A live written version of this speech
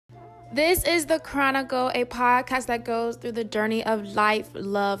This is the Chronicle, a podcast that goes through the journey of life,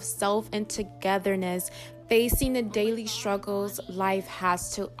 love, self, and togetherness, facing the daily struggles life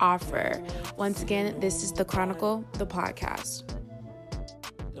has to offer. Once again, this is the Chronicle, the podcast.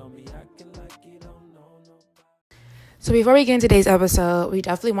 So before we get into today's episode, we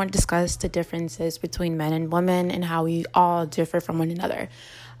definitely want to discuss the differences between men and women and how we all differ from one another.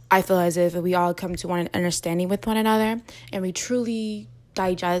 I feel as if we all come to one understanding with one another and we truly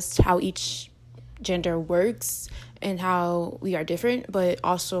digest how each gender works and how we are different, but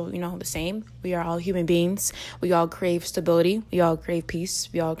also, the same. We are all human beings. We all crave stability. We all crave peace.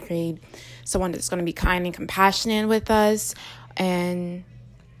 We all crave someone that's going to be kind and compassionate with us. And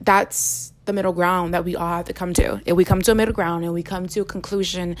that's the middle ground that we all have to come to. If we come to a middle ground and we come to a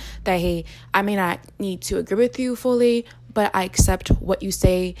conclusion that, hey, I may not need to agree with you fully, but I accept what you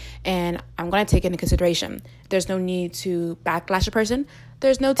say and I'm going to take it into consideration. There's no need to backlash a person.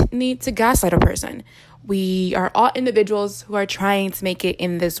 There's no need to gaslight a person. We are all individuals who are trying to make it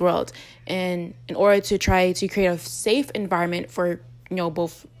in this world. And in order to try to create a safe environment for,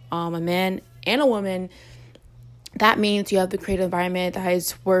 both a man and a woman, that means you have to create an environment that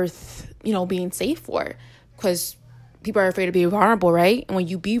is worth, being safe for. Because people are afraid to be vulnerable, right? And when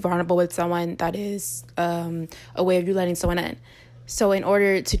you be vulnerable with someone, that is a way of you letting someone in. So in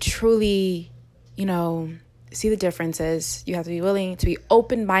order to truly, see the differences, you have to be willing to be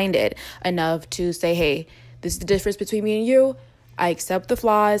open-minded enough to say, hey, this is the difference between me and you. I accept the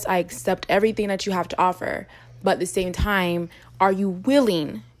flaws. I accept everything that you have to offer. But at the same time, are you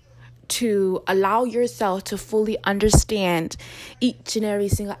willing to allow yourself to fully understand each and every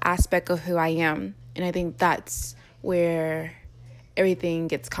single aspect of who I am? And I think that's where everything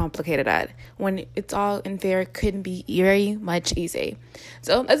gets complicated at. When it's all in there, it couldn't be very much easy.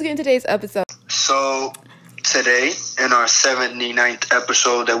 So let's get into today's episode. So today, in our 79th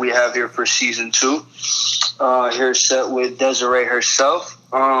episode that we have here for season 2, here set with Desiree herself,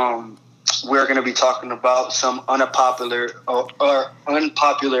 we're going to be talking about some unpopular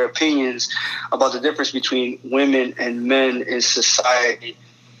opinions about the difference between women and men in society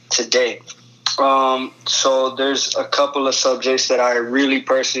today. So there's a couple of subjects that I really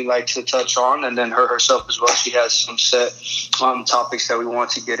personally like to touch on, and then her herself as well. She has some set topics that we want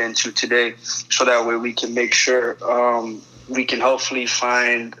to get into today, so that way we can make sure we can hopefully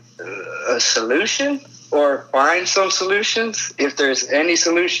find a solution or find some solutions, if there's any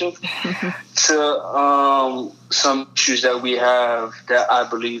solutions, to some issues that we have that I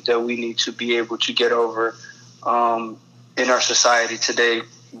believe that we need to be able to get over in our society today,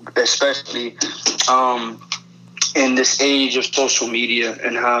 especially in this age of social media,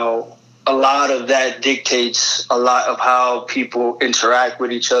 and how a lot of that dictates a lot of how people interact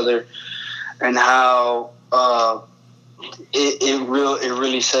with each other, and how it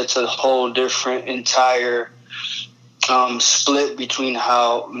really sets a whole different entire split between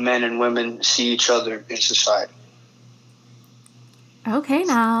how men and women see each other in society. Okay,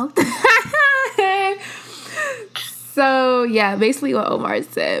 now. So, yeah, basically what Omar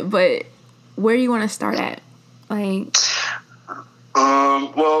said, but where do you want to start at? Well,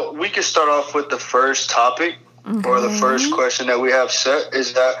 we can start off with the first topic, or the first question that we have set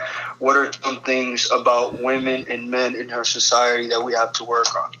is that what are some things about women and men in our society that we have to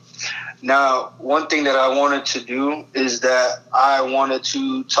work on? Now, one thing that I wanted to do is that I wanted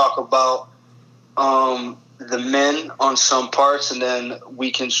to talk about the men on some parts, and then we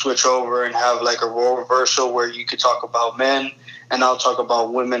can switch over and have like a role reversal where you could talk about men and I'll talk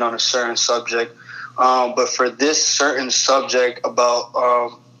about women on a certain subject. But for this certain subject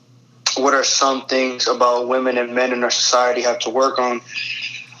about what are some things about women and men in our society have to work on,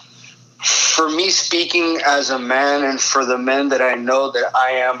 for me speaking as a man and for the men that I know that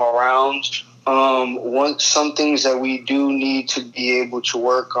I am around, some things that we do need to be able to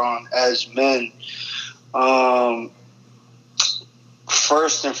work on as men.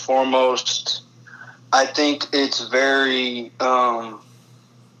 First and foremost, I think it's very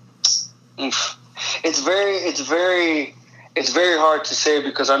hard to say,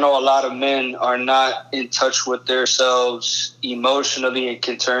 because I know a lot of men are not in touch with themselves emotionally and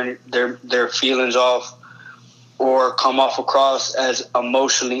can turn their feelings off or come off across as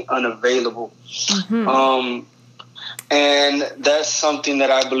emotionally unavailable. And that's something that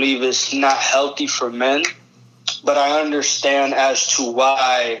I believe is not healthy for men, but I understand as to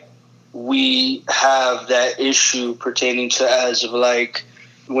why we have that issue pertaining to, as of like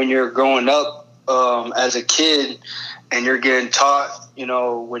when you're growing up as a kid and you're getting taught,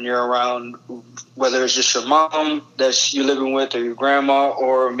 when you're around, whether it's just your mom that you're living with or your grandma,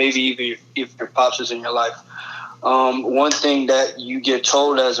 or maybe even if your pops is in your life, one thing that you get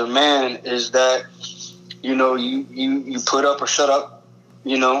told as a man is that, you know, you put up or shut up,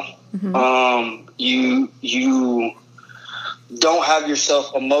 you know. Mm-hmm. You don't have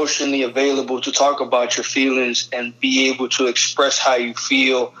yourself emotionally available to talk about your feelings and be able to express how you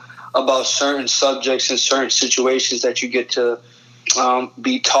feel about certain subjects and certain situations that you get to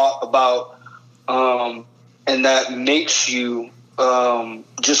be taught about, and that makes you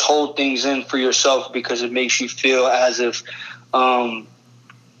just hold things in for yourself because it makes you feel as if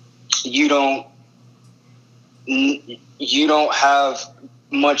you don't have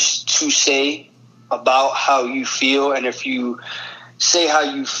much to say about how you feel, and if you say how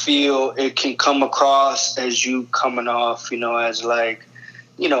you feel, it can come across as you coming off, you know, as like,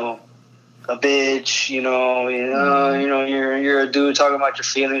 you know, a bitch, you know, you're a dude talking about your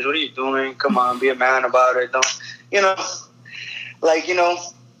feelings. What are you doing? Come on, be a man about it. Don't, you know, like, be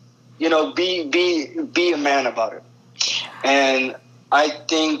a man about it. And I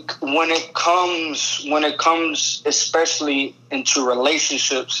think when it comes especially into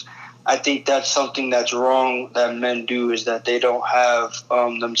relationships, I think that's something that's wrong that men do, is that they don't have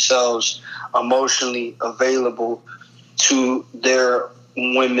themselves emotionally available to their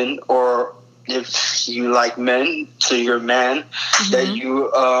women, or if you like men, to your man, mm-hmm. that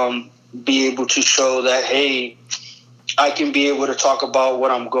you be able to show that, hey, I can be able to talk about what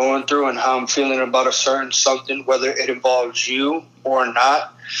I'm going through and how I'm feeling about a certain something, whether it involves you or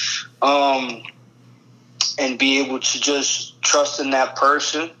not, and be able to just trust in that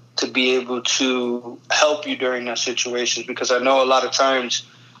person to be able to help you during that situation. Because I know a lot of times,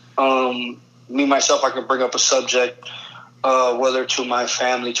 me, myself, I can bring up a subject, whether to my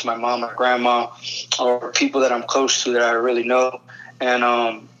family, to my mom, my grandma, or people that I'm close to that I really know. And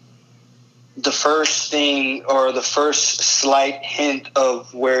the first thing, or the first slight hint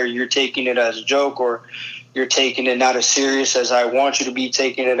of where you're taking it as a joke, or you're taking it not as serious as I want you to be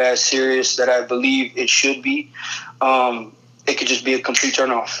taking it as serious that I believe it should be, it could just be a complete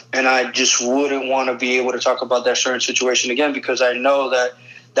turnoff. And I just wouldn't want to be able to talk about that certain situation again, because I know that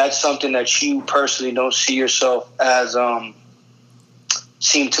that's something that you personally don't see yourself as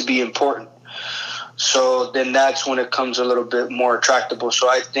seem to be important. So then that's when it comes a little bit more attractable. So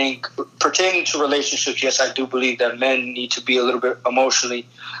I think pertaining to relationships, yes, I do believe that men need to be a little bit emotionally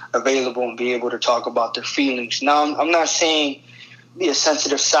available and be able to talk about their feelings. Now, I'm not saying be a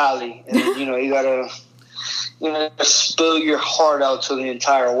sensitive Sally and, you gotta, spill your heart out to the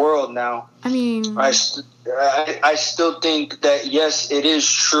entire world now. I mean, I still think that, yes, it is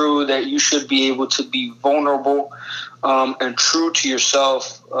true that you should be able to be vulnerable and true to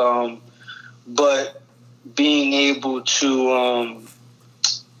yourself, but being able to,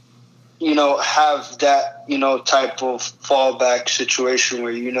 have that, type of fallback situation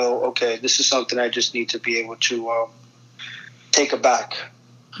where, okay, this is something I just need to be able to take aback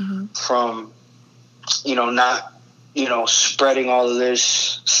mm-hmm. from, not, spreading all of this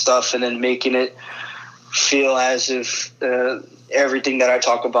stuff and then making it feel as if everything that I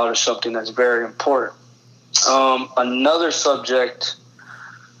talk about is something that's very important. Another subject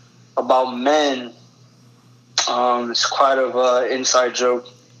about men, it's quite of an inside joke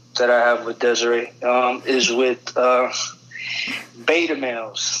that I have with Desiree, is with beta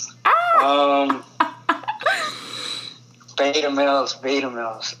males. Beta males.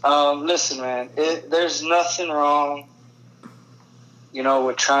 Listen, man, there's nothing wrong,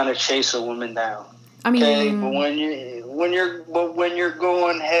 with trying to chase a woman down. I mean, okay? But when you're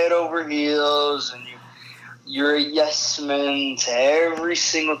going head over heels and you're a yes man to every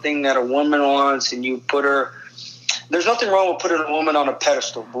single thing that a woman wants, and you put her. There's nothing wrong with putting a woman on a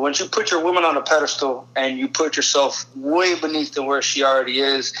pedestal, but once you put your woman on a pedestal and you put yourself way beneath than where she already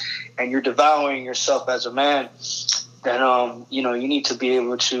is, and you're devouring yourself as a man, then you need to be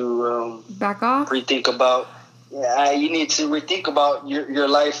able to back off. Rethink about. Yeah, you need to rethink about your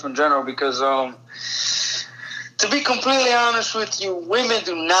life in general, because to be completely honest with you, women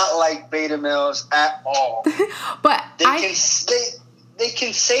do not like beta males at all. But they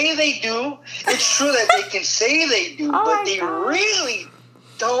can say they do. It's true that they can say they do, but they really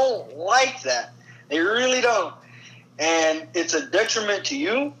don't like that. They really don't. And it's a detriment to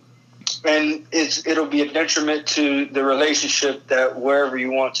you, and it'll be a detriment to the relationship that wherever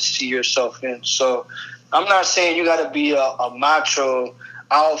you want to see yourself in. So I'm not saying you got to be a macho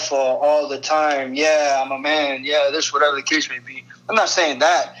alpha all the time. Yeah, I'm a man. Yeah, this, whatever the case may be. I'm not saying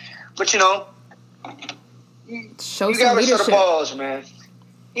that. But, you got to set the balls, man.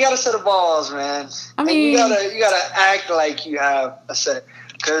 You got to set the balls, man. I mean, and you gotta act like you have a set.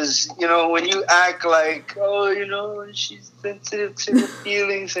 Because, when you act like, she's sensitive to her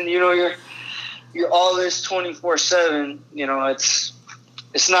feelings, and, you're all this 24/7,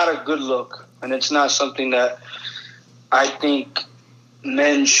 it's not a good look, and it's not something that I think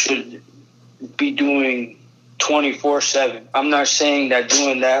men should be doing 24/7. I'm not saying that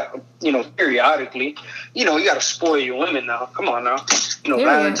doing that, periodically, you got to spoil your women now. Come on now.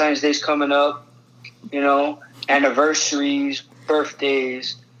 Valentine's Day's coming up, anniversaries,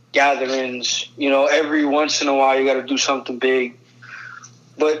 birthdays, gatherings, every once in a while you got to do something big.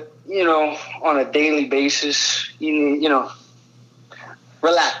 But, on a daily basis,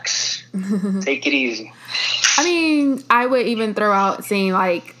 relax. Take it easy. I mean, I would even throw out saying,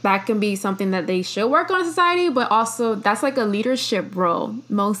 like, that can be something that they should work on in society, but also that's like a leadership role.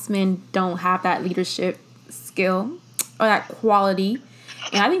 Most men don't have that leadership skill or that quality.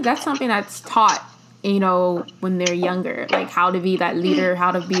 And I think that's something that's taught, when they're younger, like how to be that leader,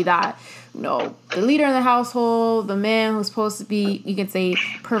 how to be that, the leader in the household, the man who's supposed to be, you can say,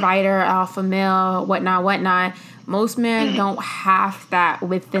 provider, alpha male, whatnot. Most men don't have that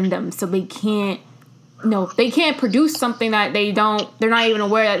within them, so they can't produce something that they're not even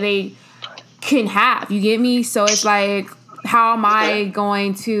aware that they can have. You get me? So it's like, how am I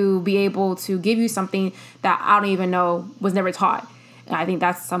going to be able to give you something that I don't even know, was never taught? And I think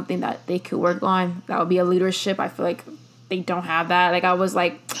that's something that they could work on. That would be a leadership. I feel like they don't have that. Like, I was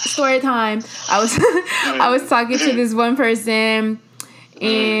like, story time. I was talking to this one person,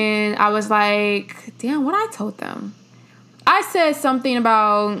 and I was like, damn, what I told them? I said something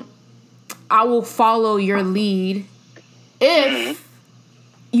about, I will follow your lead if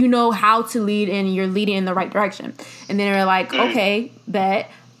you know how to lead and you're leading in the right direction. And then they're like, okay, bet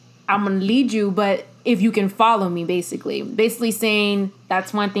I'm going to lead you, but if you can follow me, basically saying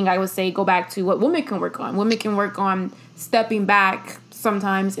that's one thing I would say, go back to what women can work on. Women can work on stepping back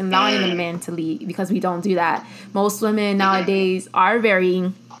sometimes and allowing the men to lead, because we don't do that. Most women nowadays are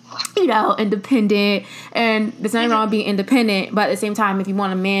very, independent, and there's nothing wrong with being independent, but at the same time, if you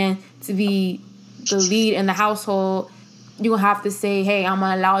want a man to be the lead in the household, you're going to have to say, hey, I'm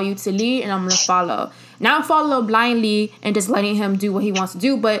going to allow you to lead and I'm going to follow. Not follow blindly and just letting him do what he wants to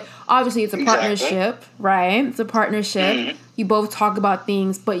do, but obviously it's a partnership, right? It's a partnership. You both talk about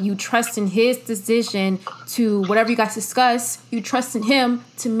things, but you trust in his decision to whatever you guys discuss. You trust in him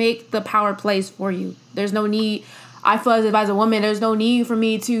to make the power plays for you. There's no need. I feel as a woman, there's no need for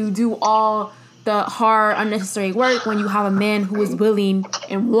me to do all the hard, unnecessary work when you have a man who is willing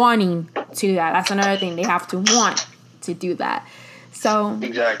and wanting to do that. That's another thing. They have to want to do that. So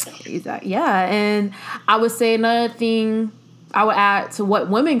exactly. Yeah. And I would say another thing I would add to what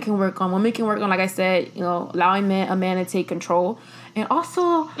women can work on. Women can work on, like I said, allowing a man to take control. And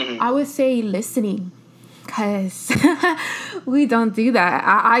also, I would say listening, because we don't do that.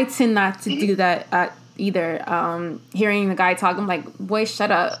 I tend not to do that either. Hearing the guy talk, I'm like, boy, shut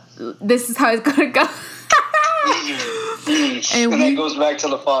up. This is how it's going to go. and that goes back to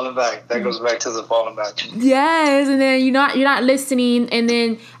the falling back. Yes, and then you're not listening. And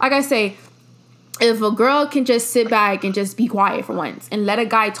then, like I say, if a girl can just sit back and just be quiet for once and let a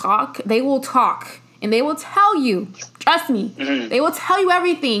guy talk, they will talk. And they will tell you, trust me, they will tell you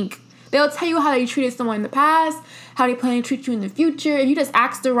everything. They'll tell you how they treated someone in the past, how they plan to treat you in the future. If you just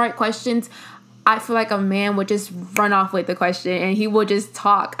ask the right questions, I feel like a man would just run off with the question and he will just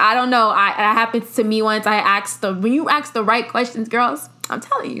talk. I don't know. It happened to me once. When you ask the right questions, girls, I'm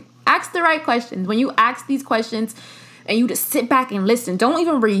telling you, ask the right questions. When you ask these questions and you just sit back and listen, don't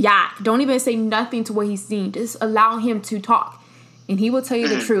even react. Don't even say nothing to what he's saying. Just allow him to talk. And he will tell you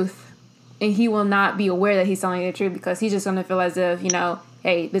the truth. And he will not be aware that he's telling you the truth, because he's just going to feel as if,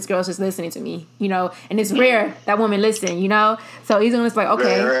 hey, this girl's just listening to me, and it's rare that women listen, so he's gonna just like,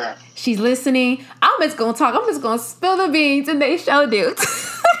 okay, rare. She's listening, I'm just gonna talk, I'm just gonna spill the beans, and they show do.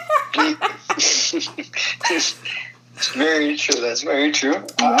 It's very true. That's very true. Yeah.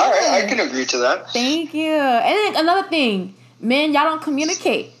 All right, I can agree to that. Thank you. And then another thing, men, y'all don't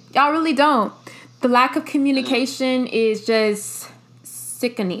communicate. Y'all really don't. The lack of communication is just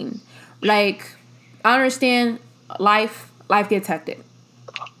sickening. Like, I understand life gets hectic.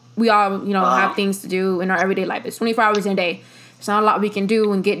 We all, have things to do in our everyday life. It's 24 hours in a day. There's not a lot we can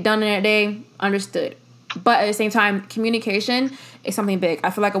do and get done in a day. Understood. But at the same time, communication is something big. I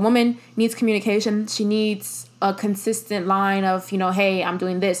feel like a woman needs communication. She needs a consistent line of, hey, I'm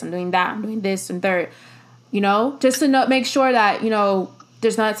doing this, I'm doing that, I'm doing this and third. Just to make sure that,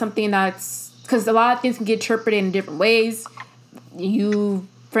 there's not something that's... Because a lot of things can get interpreted in different ways.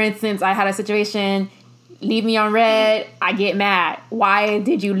 For instance, I had a situation... Leave me on red, I get mad. Why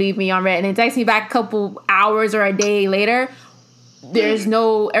did you leave me on red? And then text me back a couple hours or a day later.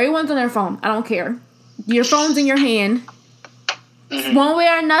 Everyone's on their phone. I don't care. Your phone's in your hand. One way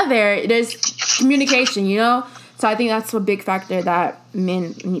or another, there's communication, you know? So I think that's a big factor that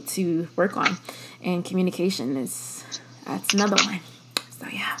men need to work on. And communication that's another one. So,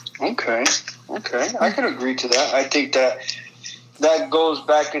 yeah. Okay. I can agree to that. I think that goes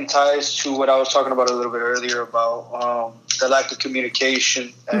back and ties to what I was talking about a little bit earlier about the lack of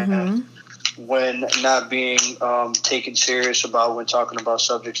communication and when not being taken serious about when talking about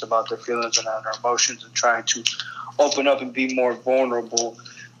subjects about their feelings and their emotions and trying to open up and be more vulnerable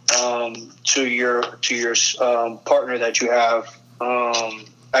to your partner that you have.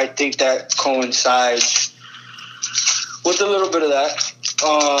 I think that coincides with a little bit of that.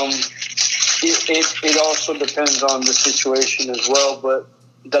 It also depends on the situation as well, but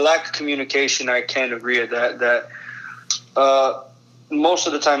the lack of communication, I can agree with that most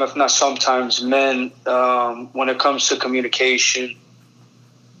of the time, if not sometimes, men, when it comes to communication,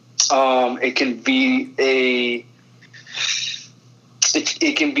 it can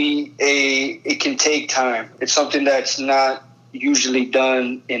take time. It's something that's not usually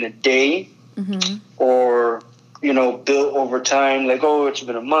done in a day or, built over time. Like, oh, it's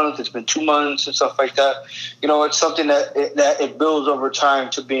been a month, it's been 2 months and stuff like that. It's something that it builds over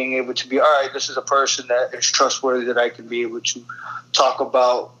time to being able to be, all right, this is a person that is trustworthy that I can be able to talk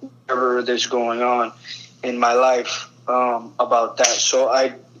about whatever that's going on in my life about that. So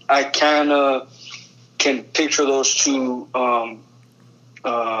I kind of can picture those two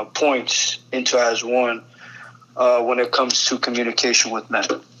points into as one when it comes to communication with men.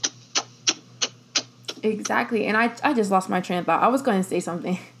 Exactly. And I just lost my train of thought. I was going to say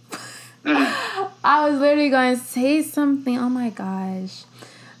something. I was literally going to say something. Oh my gosh.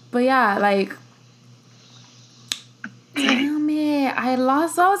 But yeah, like, damn it. I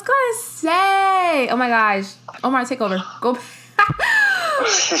lost what I was going to say. Oh my gosh. Omar, take over. Go.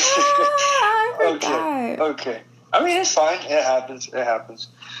 Okay. I mean, it's fine. It happens.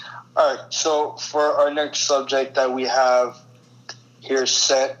 All right. So for our next subject that we have here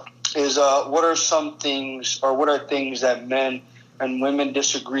set is what are things that men and women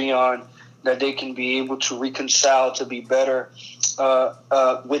disagree on that they can be able to reconcile to be better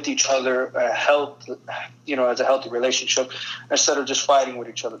with each other, as a healthy relationship, instead of just fighting with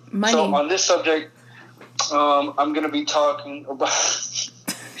each other. Money. So on this subject, I'm going to be talking about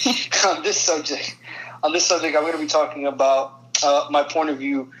on this subject, I'm going to be talking about my point of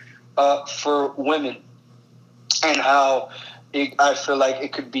view for women and how I feel like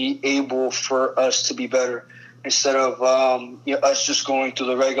it could be able for us to be better instead of us just going through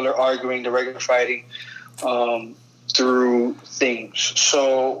the regular arguing, the regular fighting through things.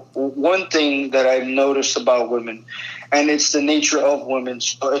 So one thing that I've noticed about women, and it's the nature of women,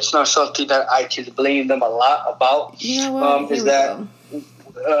 so it's not something that I can blame them a lot about, is that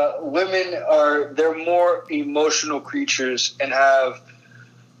women they're more emotional creatures and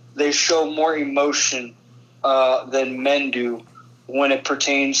they show more emotion than men do when it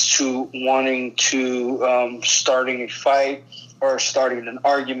pertains to wanting to starting a fight or starting an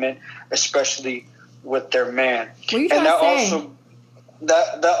argument, especially with their man. What are you trying to say?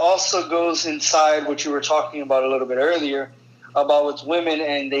 That also goes inside what you were talking about a little bit earlier about with women,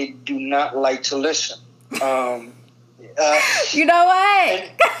 and they do not like to listen. You know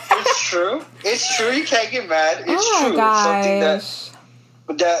what? It's true. You can't get mad. It's true. Gosh. It's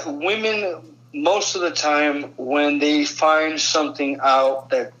something that women, most of the time, when they find something out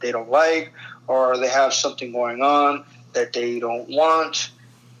that they don't like, or they have something going on that they don't want,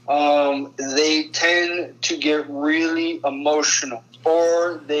 they tend to get really emotional,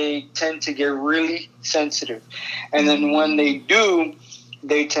 or they tend to get really sensitive. And then when they do,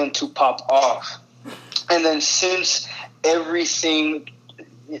 they tend to pop off. And then since everything,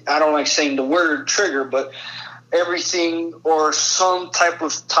 I don't like saying the word trigger, but everything or some type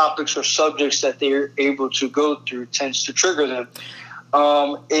of topics or subjects that they're able to go through tends to trigger them,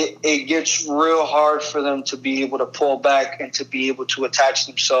 it gets real hard for them to be able to pull back and to be able to attach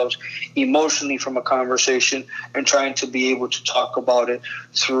themselves emotionally from a conversation and trying to be able to talk about it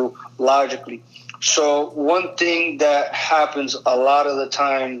through logically. So one thing that happens a lot of the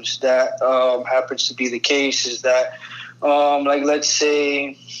times that happens to be the case is that, like, let's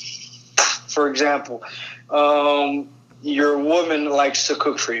say, for example, your woman likes to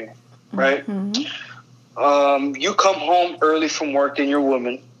cook for you, right? Mm-hmm. You come home early from work and your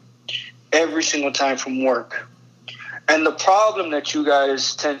woman every single time from work. And the problem that you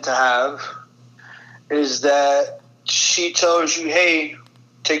guys tend to have is that she tells you, hey,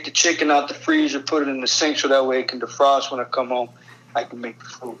 take the chicken out the freezer, put it in the sink so that way it can defrost. When I come home, I can make the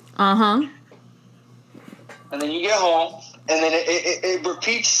food. Uh-huh. And then you get home, and then it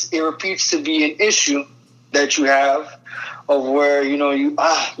repeats to be an issue that you have of where,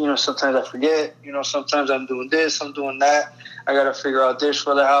 sometimes I forget, sometimes I'm doing this, I'm doing that. I got to figure out this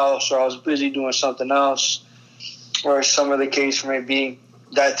for the house, or I was busy doing something else, or some of the case may be.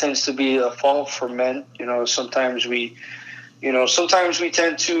 That tends to be a fault for men. Sometimes we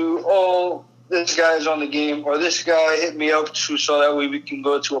tend to, this guy's on the game, or this guy hit me up so that way we can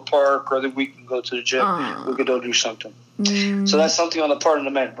go to a park, or that we can go to the gym. We could go do something. So that's something on the part of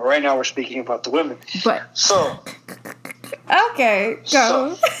the men. But right now we're speaking about the women. Okay,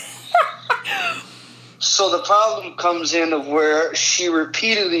 go. So the problem comes in of where she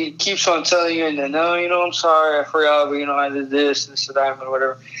repeatedly keeps on telling you, and then, no, I'm sorry, I forgot, but, I did this, and that, and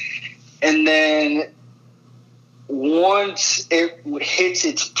whatever. And then once it hits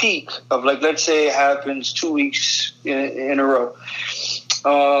its peak of, like, let's say it happens 2 weeks in a row,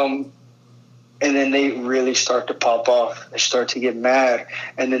 and then they really start to pop off. They start to get mad,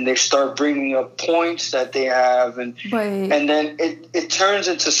 and then they start bringing up points that they have, and then it turns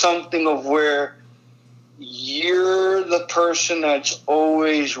into something of where you're the person that's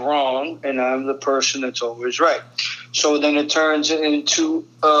always wrong, and I'm the person that's always right. So then it turns into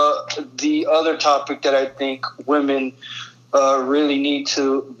the other topic that I think women really need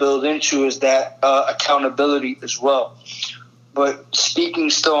to build into is that accountability as well. But speaking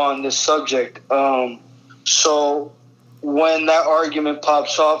still on this subject, so when that argument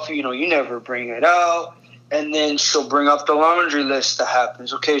pops off, you never bring it out, and then she'll bring up the laundry list that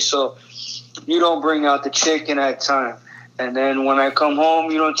happens. Okay, so you don't bring out the chicken at time, and then when I come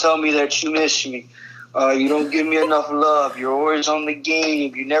home, you don't tell me that you miss me. You don't give me enough love. You're always on the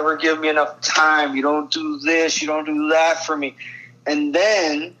game. You never give me enough time. You don't do this. You don't do that for me. And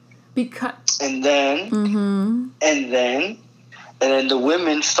then the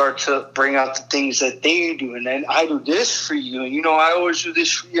women start to bring out the things that they do. And then I do this for you. And, I always do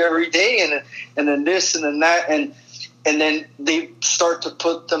this for you every day. And then this and then that. And then they start to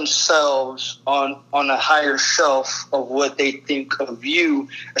put themselves on a higher shelf of what they think of you,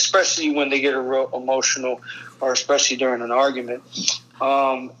 especially when they get real emotional, or especially during an argument.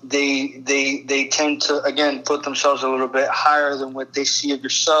 They tend to, again, put themselves a little bit higher than what they see of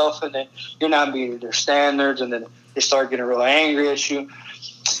yourself, and then you're not meeting their standards, and then they start getting real angry at you.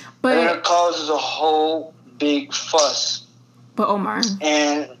 And it causes a whole big fuss. But Omar.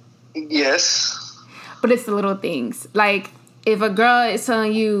 And yes. But it's the little things. Like, if a girl is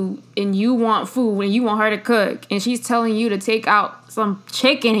telling you and you want food and you want her to cook, and she's telling you to take out some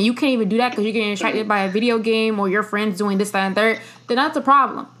chicken and you can't even do that because you're getting distracted by a video game or your friends doing this, that, and third, then that's a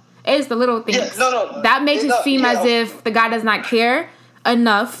problem. It's the little things. Yeah, no. That makes it seem as if the guy does not care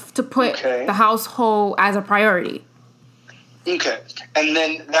enough to put the household as a priority. Okay. And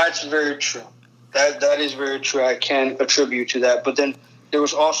then that's very true. That is very true. I can attribute to that. But then there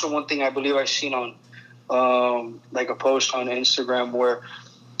was also one thing I believe I've seen on like a post on Instagram where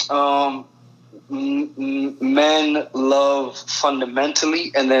men love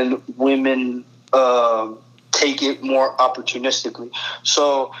fundamentally, and then women take it more opportunistically.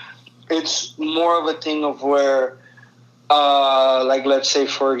 So it's more of a thing of where, like, let's say,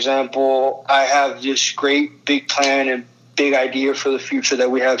 for example, I have this great big plan and big idea for the future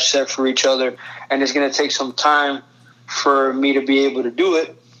that we have set for each other, and it's going to take some time for me to be able to do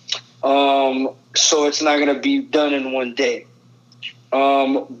it. So it's not going to be done in one day.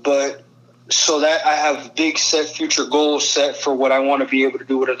 But so that I have big set future goals set for what I want to be able to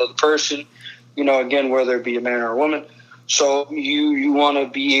do with another person, again, whether it be a man or a woman. So you want to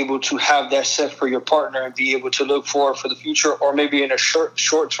be able to have that set for your partner and be able to look forward for the future, or maybe in a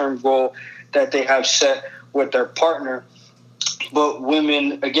short-term goal that they have set with their partner. But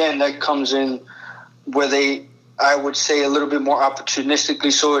women, again, that comes in where they, I would say, a little bit more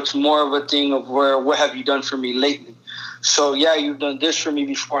opportunistically. So it's more of a thing of where, what have you done for me lately? So, yeah, you've done this for me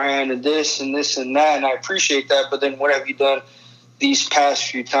beforehand, and this and this and that, and I appreciate that. But then what have you done these past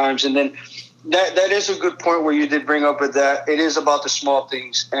few times? And then that is a good point where you did bring up with that. It is about the small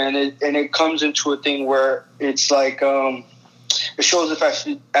things, and it comes into a thing where it's like it shows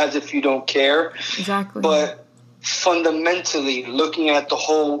as if you don't care. Exactly. But fundamentally, looking at the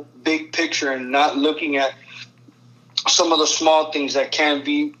whole big picture and not looking at some of the small things that can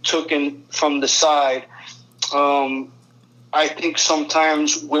be taken from the side. I think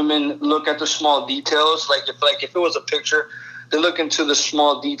sometimes women look at the small details. Like if it was a picture, they look into the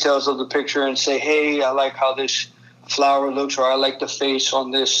small details of the picture and say, hey, I like how this flower looks, or I like the face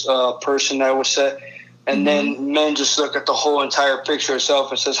on this person that was set. And then men just look at the whole entire picture itself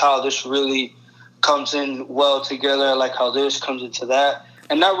and says, how this really comes in well together. I like how this comes into that.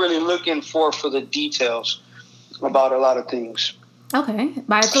 And not really looking for the details about a lot of things. Okay,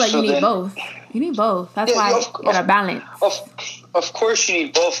 but I feel like you need both. You need both. That's why you gotta balance. Of course you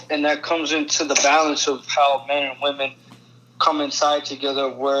need both, and that comes into the balance of how men and women come inside together,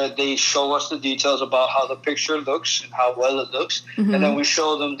 where they show us the details about how the picture looks and how well it looks, and then we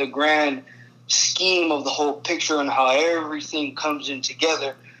show them the grand scheme of the whole picture and how everything comes in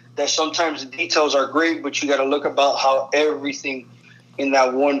together. That sometimes the details are great, but you got to look about how everything in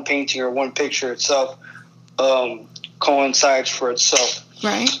that one painting or one picture itself coincides for itself.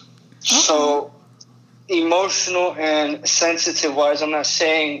 Right. So emotional and sensitive wise, I'm not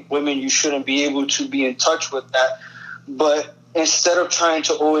saying women, you shouldn't be able to be in touch with that, but instead of trying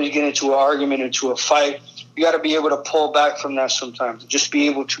to always get into an argument, into a fight, you got to be able to pull back from that sometimes. Just be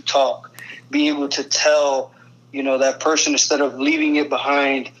able to talk, be able to tell, that person, instead of leaving it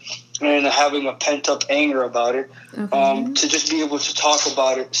behind and having a pent-up anger about it, to just be able to talk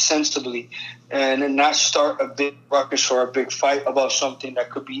about it sensibly and then not start a big ruckus or a big fight about something that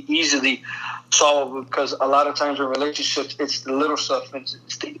could be easily solved. Because a lot of times in relationships, it's the little stuff, and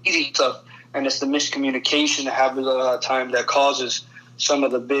it's the easy stuff, and it's the miscommunication that happens a lot of time that causes some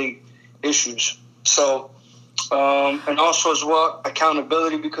of the big issues. So, and also as well,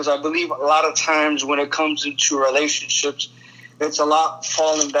 accountability, because I believe a lot of times when it comes into relationships, it's a lot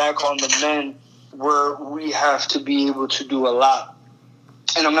falling back on the men, where we have to be able to do a lot.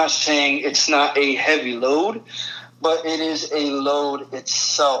 And I'm not saying it's not a heavy load, but it is a load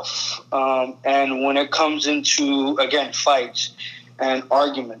itself. And when it comes into, again, fights and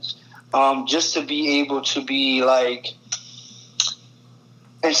arguments, just to be able to be like,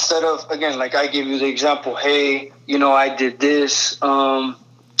 instead of, again, like I gave you the example, hey, I did this,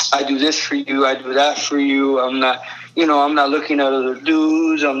 I do this for you, I do that for you, I'm not looking at other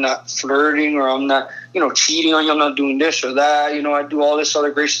dudes, I'm not flirting, or I'm not, cheating on you, I'm not doing this or that, I do all this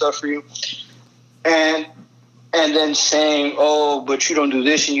other great stuff for you. And then saying, oh, but you don't do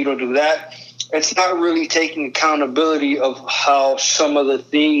this and you don't do that. It's not really taking accountability of how some of the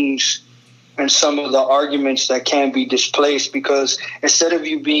things and some of the arguments that can be displaced, because instead of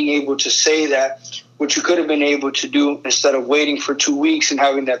you being able to say that, what you could have been able to do, instead of waiting for 2 weeks and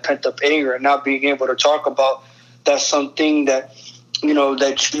having that pent-up anger and not being able to talk about, that's something that,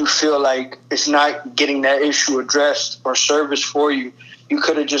 that you feel like it's not getting that issue addressed or serviced for you. You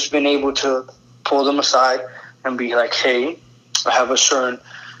could have just been able to pull them aside and be like, hey, I have a certain,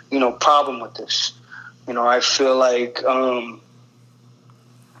 problem with this. I feel like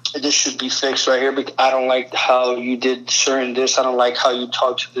this should be fixed right here, because I don't like how you did certain this. I don't like how you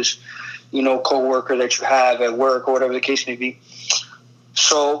talk to this, coworker that you have at work, or whatever the case may be.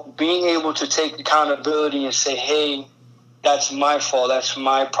 So being able to take accountability and say, hey, that's my fault, that's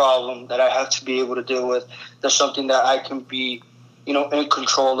my problem that I have to be able to deal with. That's something that I can be, in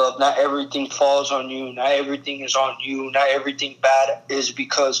control of. Not everything falls on you. Not everything is on you. Not everything bad is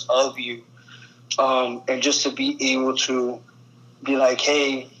because of you. And just to be able to be like,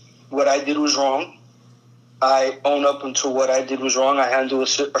 hey, what I did was wrong. I own up into what I did was wrong. I handled a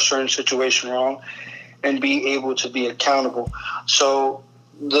certain situation wrong, and be able to be accountable. So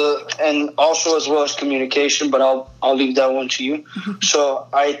and also as well as communication, but I'll leave that one to you. So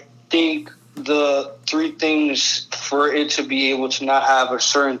I think the three things for it to be able to not have a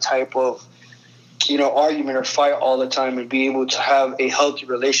certain type of, argument or fight all the time, and be able to have a healthy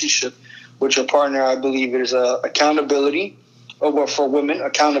relationship with your partner, I believe it is accountability, or for women,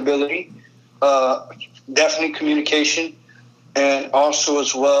 accountability, definitely communication, and also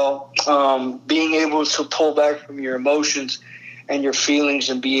as well, being able to pull back from your emotions and your feelings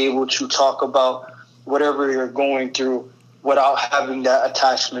and be able to talk about whatever you're going through without having that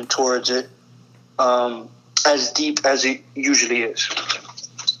attachment towards it, as deep as it usually is.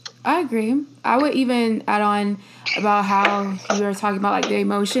 I agree. I would even add on about how you were talking about like the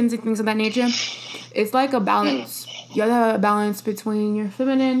emotions and things of that nature. It's like a balance. You have to have a balance between your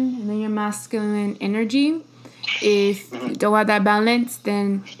feminine and then your masculine energy. If you don't have that balance,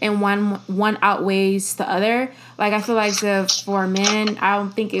 then and one outweighs the other. Like I feel like for men, I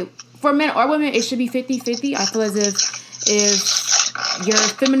don't think for men or women, it should be 50-50. I feel as if your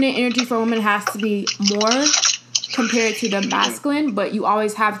feminine energy for women has to be more compared to the masculine, but you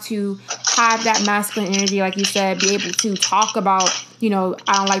always have to have that masculine energy, like you said, be able to talk about, I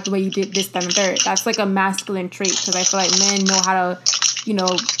don't like the way you did this, that, and third. That's like a masculine trait, because I feel like men know how to,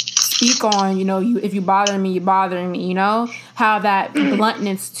 speak on, if you bother me, you're bothering me, have that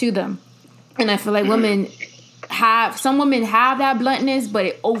bluntness to them. And I feel like some women have that bluntness, but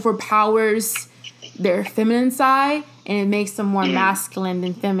it overpowers their feminine side, and it makes them more masculine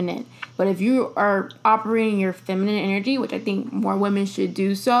than feminine. But if you are operating your feminine energy, which I think more women should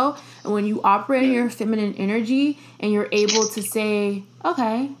do so, and when you operate your feminine energy and you're able to say,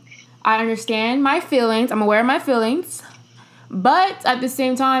 okay, I understand my feelings, I'm aware of my feelings, but at the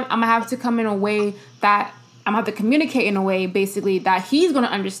same time, I'm going to have to come in a way that I'm going to have to communicate in a way, basically, that he's going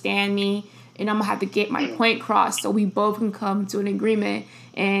to understand me, and I'm going to have to get my point across so we both can come to an agreement,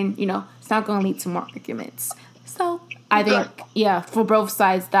 and, you know, it's not going to lead to more arguments. So I think, yeah, for both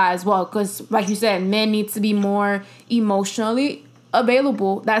sides, that as well. Because, like you said, men need to be more emotionally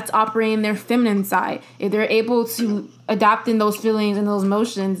available. That's operating their feminine side. If they're able to adapt in those feelings and those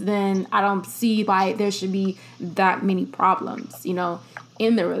emotions, then I don't see why there should be that many problems, you know,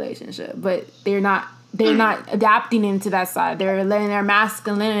 in the relationship. But they're not adapting into that side. They're letting their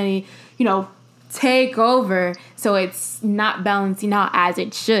masculinity, you know, take over. So it's not balancing out as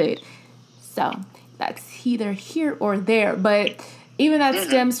it should. So that's either here or there. But even that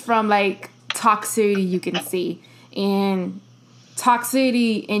stems from, like, toxicity, you can see. And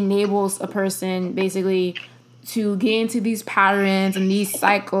toxicity enables a person, basically, to get into these patterns and these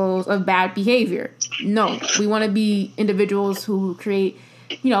cycles of bad behavior. No, we want to be individuals who create,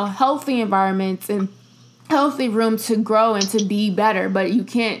 you know, healthy environments and healthy room to grow and to be better. But you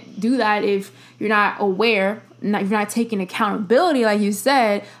can't do that if you're not aware, if you're not taking accountability, like you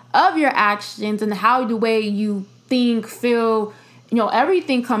said, of your actions and how the way you think, feel, you know,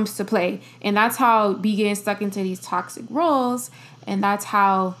 everything comes to play. And that's how we get stuck into these toxic roles. And that's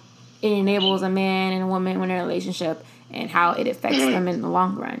how it enables a man and a woman when they're in a relationship and how it affects them in the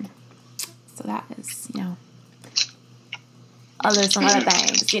long run. So that is, you know, some other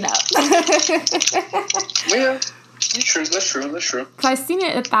things, you know. Yeah, that's true. Because I've seen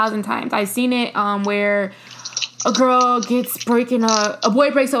it 1,000 times. I've seen it where a girl a boy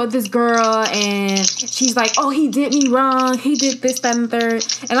breaks up with this girl, and she's like, oh, he did me wrong. He did this, that, and third.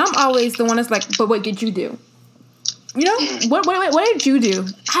 And I'm always the one that's like, but what did you do? You know, what did you do?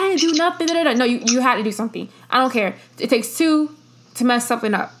 I didn't do nothing. No, you had to do something. I don't care. It takes two to mess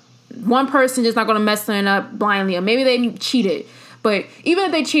something up. One person just not going to mess something up blindly. Or maybe they cheated. But even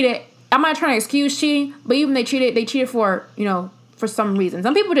if they cheated, I'm not trying to excuse cheating. But even if they cheated for, you know, for some reason.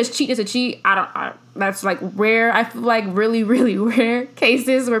 Some people just cheat just to cheat. That's like rare. I feel like really, really rare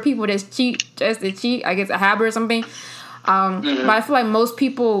cases where people just cheat just to cheat. I guess a habit or something. But I feel like most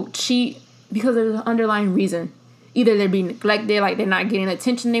people cheat because there's an underlying reason. Either they're being neglected, like they're not getting the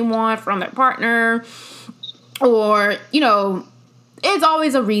attention they want from their partner, or, you know, it's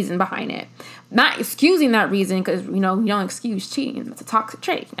always a reason behind it. Not excusing that reason, because, you know, you don't excuse cheating. It's a toxic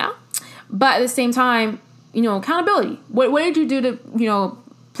trait, you know? But at the same time, you know, accountability. What did you do to, you know,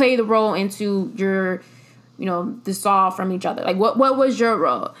 play the role into your, you know, dissolve from each other? Like, what was your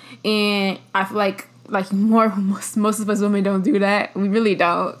role? And I feel like most of us women don't do that. We really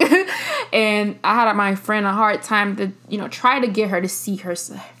don't. And I had my friend a hard time to, you know, try to get her to see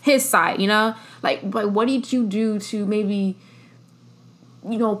his side, you know? Like, what did you do to maybe,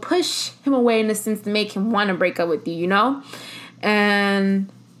 you know, push him away in a sense to make him want to break up with you, you know? And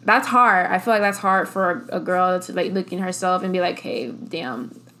that's hard. I feel like that's hard for a girl to, like, look in herself and be like, hey,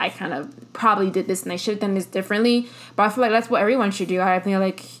 damn, I kind of probably did this and I should have done this differently. But I feel like that's what everyone should do. I feel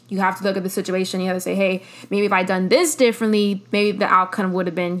like you have to look at the situation. You have to say, hey, maybe if I done this differently, maybe the outcome would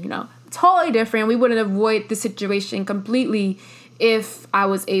have been, you know, totally different. We wouldn't avoid the situation completely if I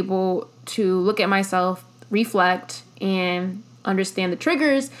was able to look at myself, reflect, and understand the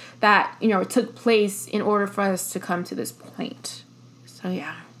triggers that, you know, took place in order for us to come to this point. So,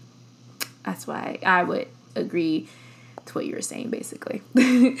 yeah, that's why I would agree to what you were saying, basically.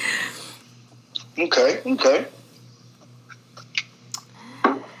 Okay.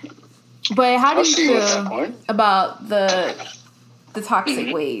 But how do you feel about the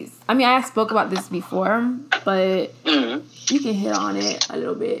toxic ways? I mean, I spoke about this before, but you can hit on it a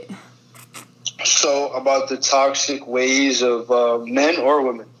little bit. So, about the toxic ways of men or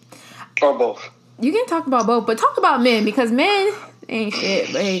women? Or both? You can talk about both, but talk about men, because men ain't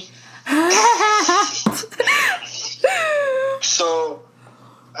shit, but hey. So,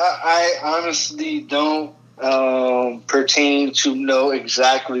 I honestly don't pertain to know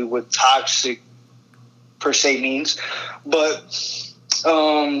exactly what toxic per se means, but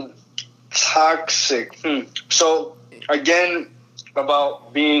toxic. So, again,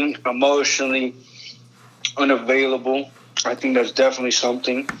 about being emotionally unavailable, I think that's definitely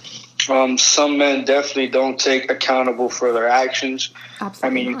something. Some men definitely don't take accountable for their actions. Absolutely. I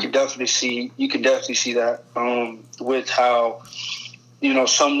mean, you can definitely see that with how, you know,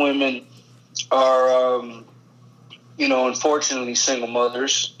 some women are, you know, unfortunately single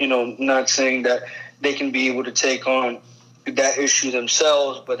mothers. You know, not saying that they can be able to take on that issue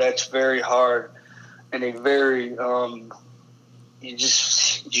themselves, but that's very hard and a very you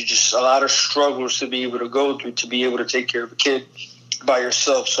just a lot of struggles to be able to go through to be able to take care of a kid by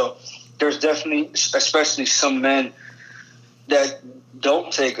yourself. So there's definitely, especially some men that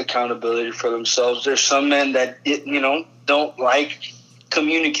don't take accountability for themselves. There's some men that don't like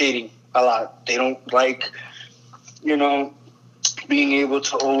communicating a lot. They don't like being able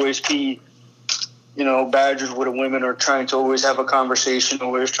to always be badgers with a woman, or trying to always have a conversation,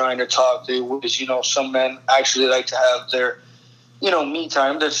 always trying to talk. Some men actually like to have their me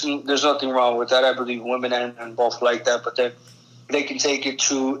time. There's nothing wrong with that. I believe women and both like that, but then they can take it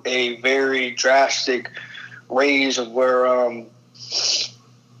to a very drastic ways of where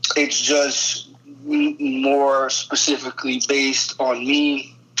it's just more specifically based on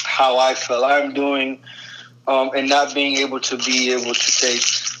me, how I feel I'm doing, and not being able to take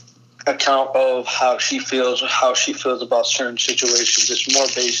account of how she feels about certain situations. It's more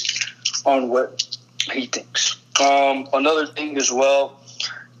based on what he thinks. Another thing as well,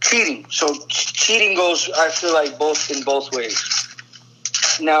 cheating. So cheating goes, I feel like, both ways.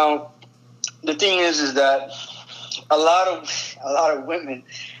 Now, the thing is that a lot of women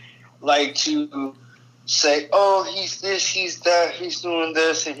like to say, "Oh, he's this, he's that, he's doing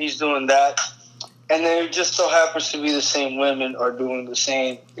this, and he's doing that," and then it just so happens to be the same women are doing the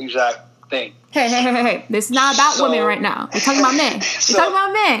same exact thing. Hey! This is not about women right now. We're talking about men.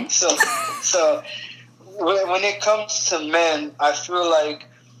 So when it comes to men, I feel like,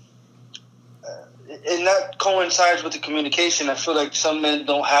 and that coincides with the communication, I feel like some men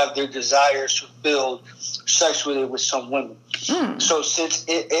don't have their desires fulfilled sexually with some women. So since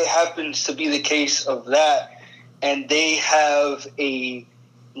it happens to be the case of that, and they have a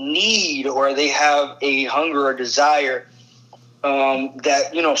need, or they have a hunger or desire,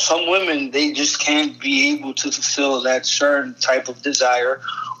 that, some women, they just can't be able to fulfill that certain type of desire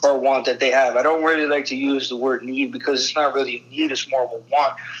or want that they have. I don't really like to use the word need, because it's not really a need, it's more of a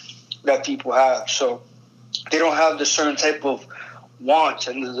want that people have. So they don't have the certain type of want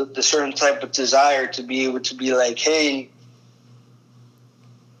and the certain type of desire to be able to be like, "Hey,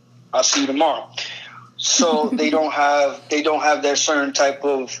 I'll see you tomorrow." So they don't have that certain type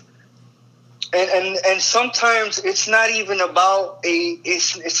of, and sometimes it's not even about the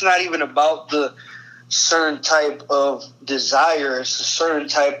certain type of desire. It's a certain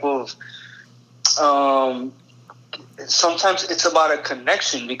type of sometimes it's about a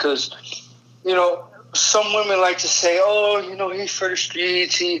connection, because some women like to say, "Oh, he's for the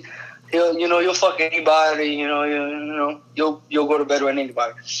streets. You'll fuck anybody. You'll go to bed with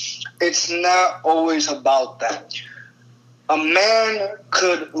anybody." It's not always about that. A man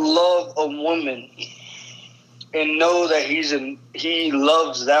could love a woman and know that he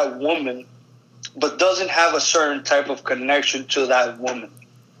loves that woman, but doesn't have a certain type of connection to that woman.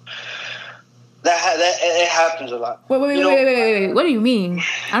 That it happens a lot. Wait. What do you mean?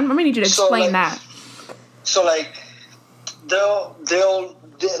 I'm gonna need you to explain that. So they'll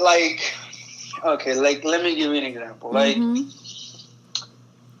okay, let me give you an example.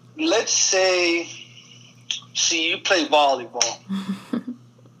 Let's say, you play volleyball.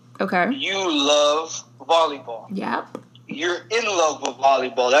 Okay. You love volleyball. Yep. You're in love with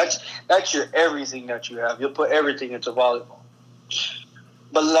volleyball. That's your everything that you have. You'll put everything into volleyball.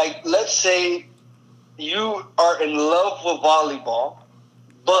 But let's say you are in love with volleyball,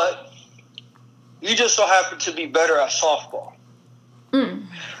 but you just so happen to be better at softball.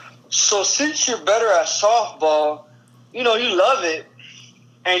 So since you're better at softball, you love it,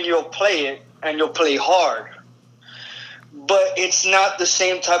 and you'll play it, and you'll play hard. But it's not the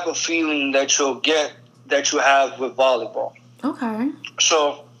same type of feeling that you'll get that you have with volleyball. Okay.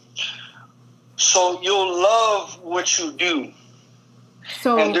 So you'll love what you do.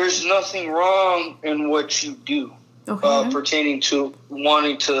 And there's nothing wrong in what you do, pertaining to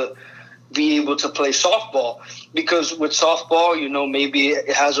wanting to be able to play softball. Because with softball, maybe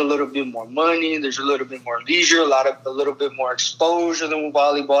it has a little bit more money, there's a little bit more leisure, a little bit more exposure than what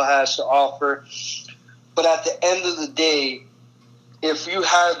volleyball has to offer. But at the end of the day, if you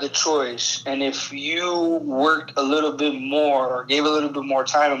had the choice, and if you worked a little bit more, or gave a little bit more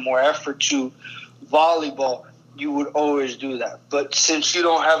time and more effort to volleyball, you would always do that. But since you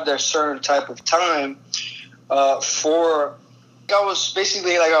don't have that certain type of time I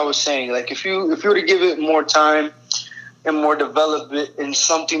was saying, if you were to give it more time and more development in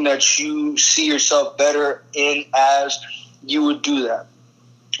something that you see yourself better in, as you would do that.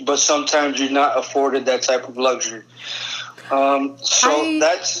 But sometimes you're not afforded that type of luxury.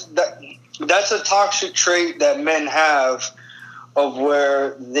 That's a toxic trait that men have, of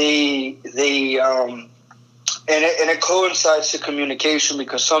where and it coincides to communication,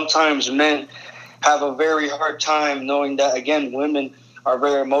 because sometimes men have a very hard time knowing that, again, women are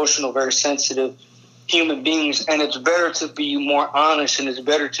very emotional, very sensitive human beings, and it's better to be more honest, and it's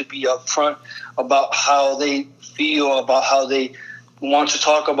better to be upfront about how they feel, about how they want to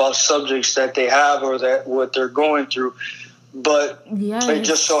talk about subjects that they have or that what they're going through. But it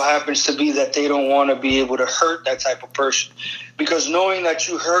just so happens to be that they don't want to be able to hurt that type of person, because knowing that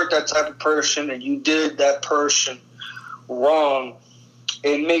you hurt that type of person and you did that person wrong,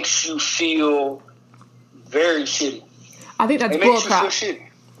 it makes you feel very shitty. I think that's bullcrap.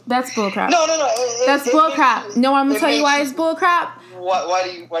 That's bullcrap. No. That's bullcrap. No, I'm gonna tell you why it's bullcrap.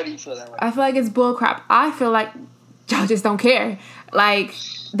 Why do you feel that way? I feel like it's bullcrap. I feel like y'all just don't care. Like,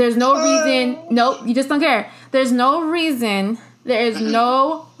 there's no reason. Nope, you just don't care. There's no reason. There is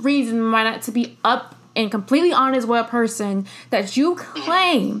no reason why not to be up and completely honest with a person that you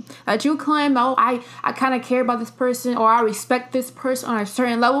claim. Oh, I kind of care about this person, or I respect this person on a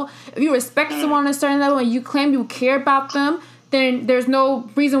certain level. If you respect someone on a certain level and you claim you care about them, then there's no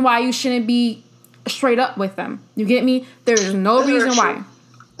reason why you shouldn't be straight up with them. You get me? There's no reason why.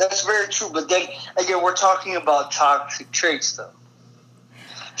 That's very true. But then, again, we're talking about toxic traits, though.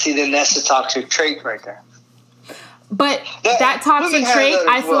 See, then that's the toxic trait right there. But that toxic trait,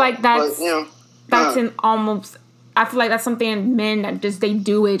 I feel like that's an almost... I feel like that's something men that just, they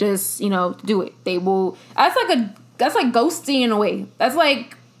do it, just, do it. They will... That's like ghosting in a way. That's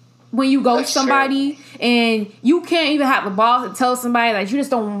like when you ghost somebody and you can't even have the balls to tell somebody that you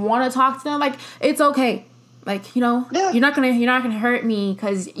just don't want to talk to them. Like, it's okay. Like, you're not gonna hurt me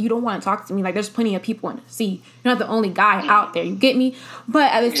because you don't want to talk to me. Like, there's plenty of people in the sea. You're not the only guy out there. You get me?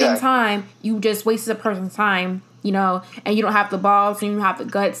 But at the same time, you just wasted a person's time, and you don't have the balls and you don't have the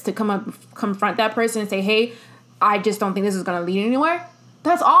guts to confront that person and say, hey, I just don't think this is gonna lead anywhere.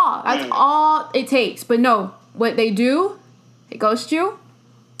 That's all. That's all it takes. But no, what they do, they ghost you,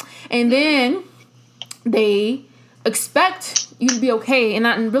 and then they expect you to be okay, and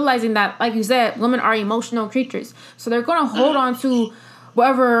not realizing that, like you said, women are emotional creatures. So they're going to hold on to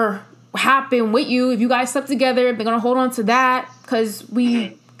whatever happened with you. If you guys slept together, they're going to hold on to that because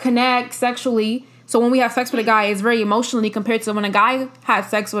we connect sexually. So when we have sex with a guy, it's very emotionally, compared to when a guy has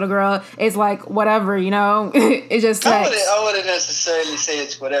sex with a girl, it's like whatever, it's just sex. I wouldn't necessarily say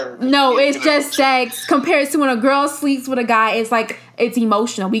it's whatever. No, it's just sex. Compared to when a girl sleeps with a guy, it's like, it's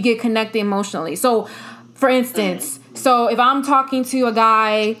emotional. We get connected emotionally. So, for instance, so if I'm talking to a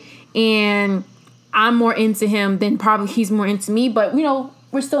guy and I'm more into him, then probably he's more into me. But,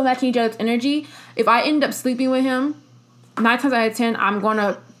 we're still matching each other's energy. If I end up sleeping with him, 9 times out of 10, I'm going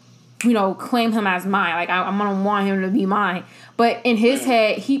to, claim him as mine. Like, I'm going to want him to be mine. But in his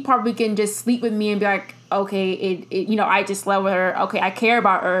head, he probably can just sleep with me and be like, okay, I just love her. Okay, I care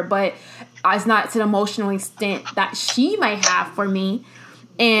about her. But it's not to the emotional extent that she might have for me.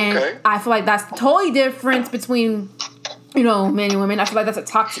 And I feel like that's totally different between, men and women. I feel like that's a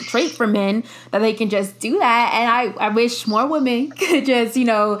toxic trait for men, that they can just do that. And I wish more women could just,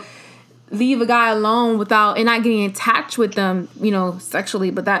 leave a guy alone without, and not getting attached with them,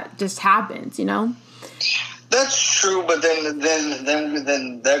 sexually. But that just happens, That's true, but then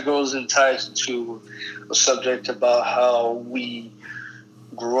that goes and ties to a subject about how we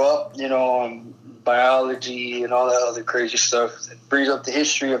grew up, on biology and all that other crazy stuff. It brings up the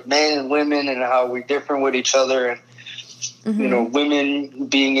history of men and women and how we're different with each other, and women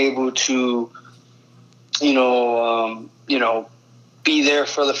being able to be there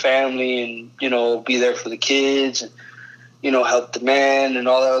for the family and be there for the kids and help the man and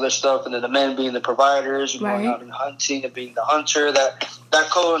all that other stuff, and then the men being the providers and going out and hunting and being the hunter. That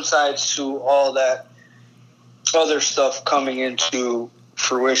coincides to all that other stuff coming into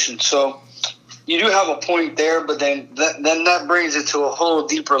fruition. So you do have a point there, but then that brings it to a whole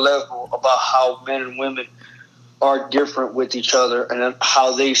deeper level about how men and women are different with each other, and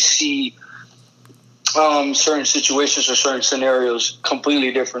how they see certain situations or certain scenarios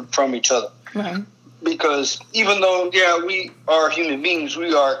completely different from each other. Right. Because even though, we are human beings,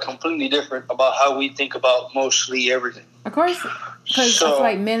 we are completely different about how we think about mostly everything. Of course, because I feel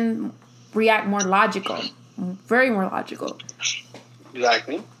like men react more logical, very more logical.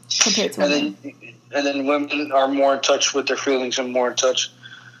 Exactly. Compared to women. And then women are more in touch with their feelings and more in touch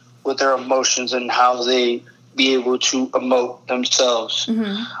with their emotions and how they be able to emote themselves.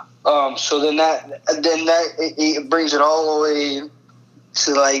 So then it brings it all the way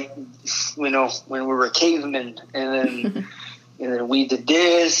to, like, when we were cavemen, and then we did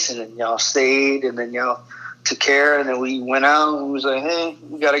this, and then y'all stayed, and then y'all took care, and then we went out and we was like, hey,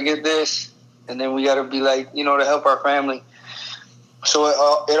 we gotta get this, and then we gotta be like, to help our family. So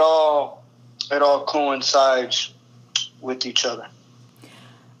it all coincides with each other.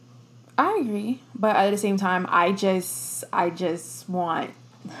 I agree, but at the same time, I just want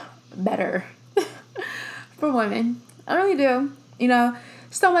better for women. I really do. You know,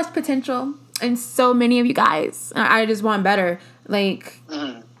 so much potential in so many of you guys. I just want better. Like,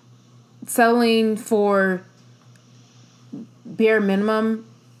 settling for bare minimum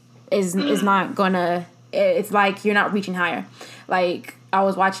is not gonna. It's like you're not reaching higher. Like, I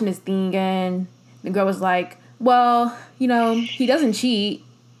was watching this thing and the girl was like, "Well, you know, he doesn't cheat.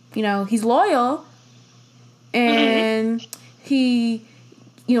 You know, he's loyal, and he,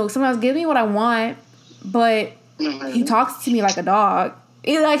 you know, sometimes gives me what I want, but he talks to me like a dog.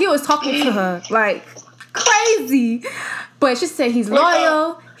 He was talking to her like crazy, but she said he's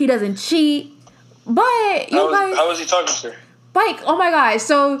loyal. He doesn't cheat. But how was he talking to her? Like, oh my gosh!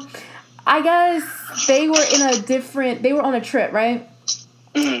 So I guess they were on a trip, right?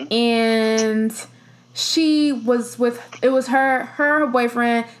 And she was it was her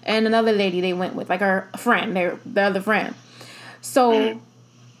boyfriend and another lady they went with, like her friend, the other friend. So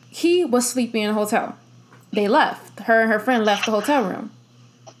he was sleeping in a hotel. They left. Her and her friend left the hotel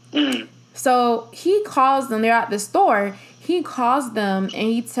room. So he calls them. They're at the store. He calls them and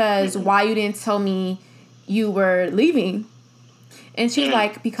he says, "Why you didn't tell me you were leaving?" And she's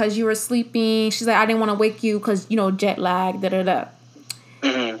like, "Because you were sleeping." She's like, "I didn't want to wake you because, you know, jet lag, da-da-da."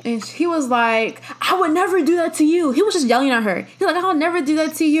 And he was like, "I would never do that to you." He was just yelling at her. He's like, "I'll never do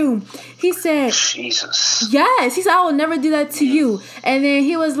that to you." He said, Jesus. Yes. He said, "I will never do that to you." And then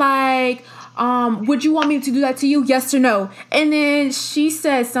he was like, "Would you want me to do that to you? Yes or no?" And then she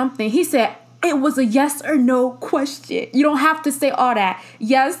said something. He said, "It was a yes or no question. You don't have to say all that.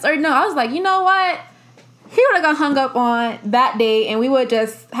 Yes or no." I was like, you know what? He would have got hung up on that day and we would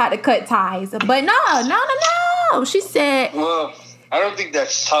just had to cut ties. But no. She said... Well, I don't think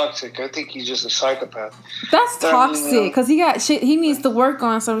that's toxic. I think he's just a psychopath. That's toxic because he got shit. He needs to work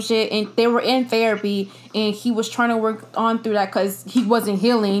on some shit, and they were in therapy, and he was trying to work on through that because he wasn't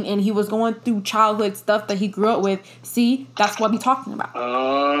healing, and he was going through childhood stuff that he grew up with. See, that's what we're talking about.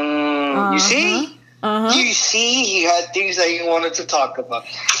 You see? You see, he had things that he wanted to talk about.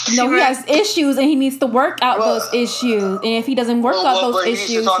 No, he has issues, and he needs to work out those issues. And if he doesn't work out those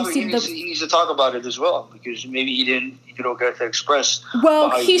issues, he needs to talk about it as well, because maybe you don't get to express.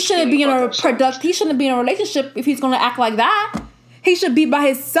 Well, he shouldn't be in He shouldn't be in a relationship if he's going to act like that. He should be by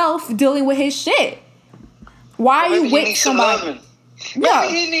himself dealing with his shit. Why are you with somebody? No,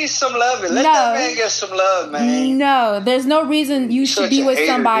 he needs some love. Let that man get some love, man. No, there's no reason you should be with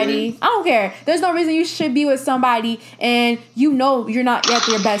somebody. I don't care. There's no reason you should be with somebody and you know you're not yet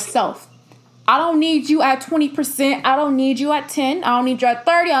your best self. I don't need you at 20%. I don't need you at 10. I don't need you at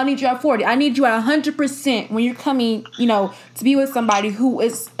 30. I don't need you at 40. I need you at 100% when you're coming, to be with somebody who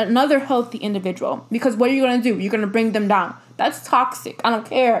is another healthy individual. Because what are you going to do? You're going to bring them down. That's toxic. I don't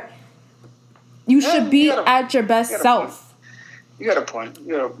care. You should be at your best self. You got a point.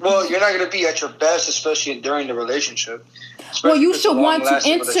 Well, you're not going to be at your best, especially during the relationship. Well, you should want to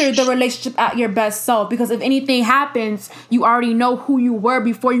enter the relationship at your best self, because if anything happens, you already know who you were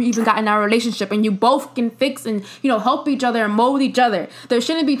before you even got in that relationship, and you both can fix and, help each other and mold each other. There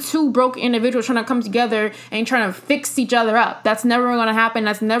shouldn't be two broken individuals trying to come together and trying to fix each other up. That's never going to happen.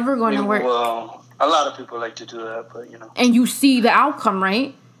 That's never going to work. Well, a lot of people like to do that, but, And you see the outcome,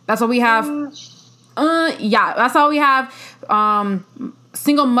 right? That's what we have. That's all we have.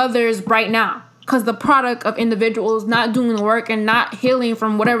 Single mothers right now, because the product of individuals not doing the work and not healing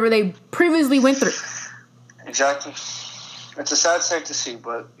from whatever they previously went through. Exactly. It's a sad sight to see,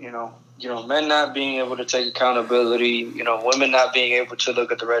 but men not being able to take accountability, women not being able to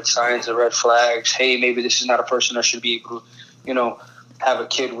look at the red signs, the red flags. Hey, maybe this is not a person I should be able to, have a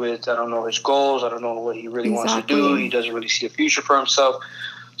kid with. I don't know his goals. I don't know what he really wants to do. He doesn't really see a future for himself.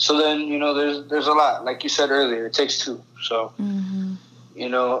 So then, there's a lot. Like you said earlier, it takes two. So,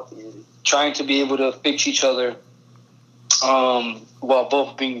 trying to be able to fix each other while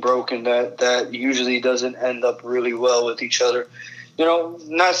both being broken, that usually doesn't end up really well with each other.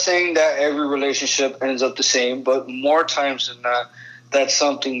 Not saying that every relationship ends up the same, but more times than not, that's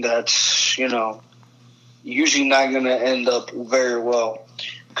something that's, usually not going to end up very well.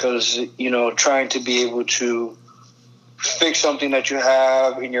 Because, trying to be able to fix something that you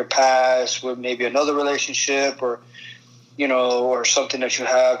have in your past with maybe another relationship or something that you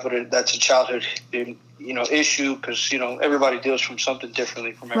have, but that's a childhood, issue, because, everybody deals from something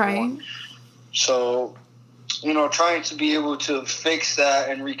differently from everyone. Right. So, trying to be able to fix that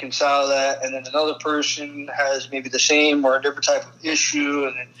and reconcile that, and then another person has maybe the same or a different type of issue,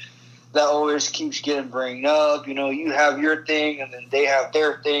 and then that always keeps getting bring up. You have your thing, and then they have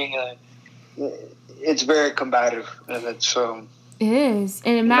their thing, and it's very combative, and it's It is.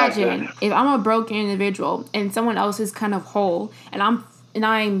 And imagine if I'm a broken individual and someone else is kind of whole, and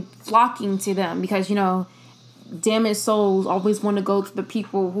I'm flocking to them because damaged souls always want to go to the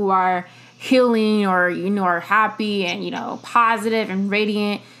people who are healing or are happy and positive and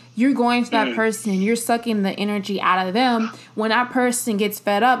radiant. You're going to that person and you're sucking the energy out of them. When that person gets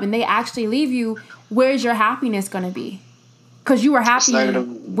fed up and they actually leave you, where's your happiness going to be? Because you were happy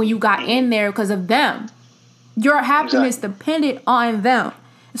when you got in there because of them. Your happiness depended on them.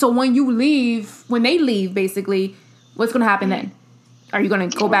 So when they leave, basically, what's going to happen then? Are you going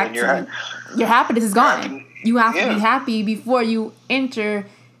to go back to your happiness is gone? You have to be happy before you enter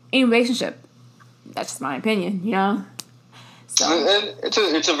any relationship. That's just my opinion, So and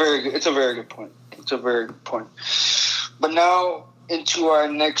it's a very good point. It's a very good point. But now into our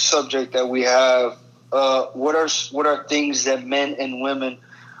next subject that we have. What are things that men and women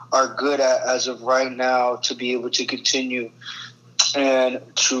are good at as of right now to be able to continue and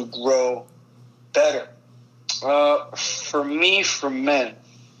to grow better? For men,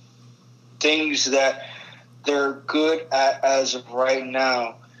 things that they're good at as of right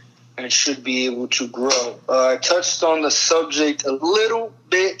now and should be able to grow. I touched on the subject a little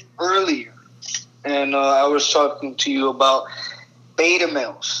bit earlier, and I was talking to you about beta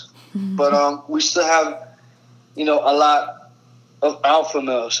males. But we still have, a lot of alpha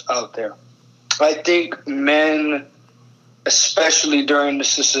males out there. I think men, especially during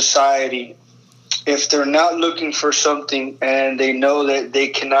this society, if they're not looking for something and they know that they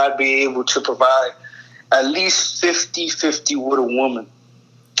cannot be able to provide at least 50-50 with a woman,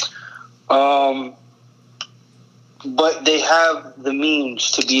 but they have the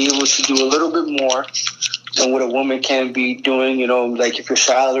means to be able to do a little bit more than what a woman can be doing, like if your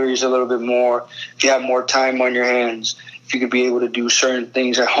salary is a little bit more, if you have more time on your hands, if you could be able to do certain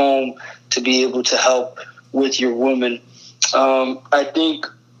things at home to be able to help with your woman. I think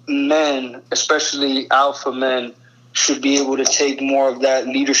men, especially alpha men, should be able to take more of that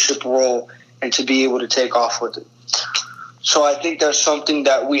leadership role and to be able to take off with it. So I think that's something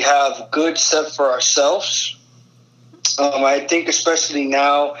that we have good set for ourselves. I think especially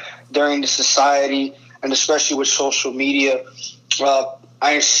now during the society, and especially with social media,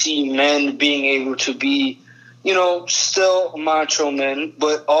 I see men being able to be, still macho men,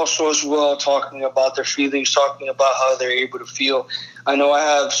 but also as well talking about their feelings, talking about how they're able to feel. I know I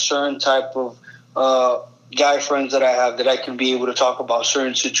have certain type of guy friends that I have that I can be able to talk about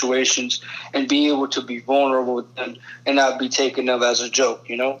certain situations and be able to be vulnerable with them and not be taken of as a joke,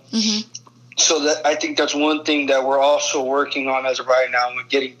 Mm-hmm. So that I think that's one thing that we're also working on as of right now and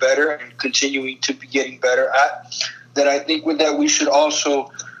getting better and continuing to be getting better at. That I think with that we should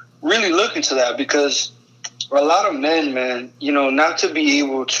also really look into that, because a lot of men, man, not to be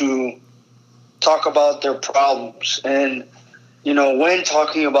able to talk about their problems and, when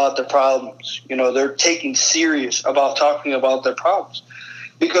talking about their problems, they're taking serious about talking about their problems.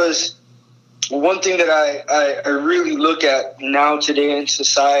 Because one thing that I really look at now today in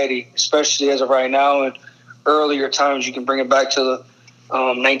society, especially as of right now and earlier times, you can bring it back to the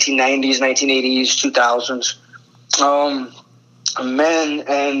 1990s, 1980s, 2000s, men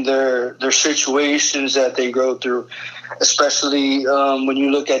and their situations that they go through, especially when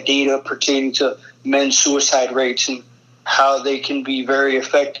you look at data pertaining to men's suicide rates and how they can be very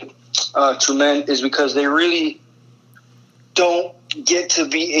effective to men, is because they really don't get to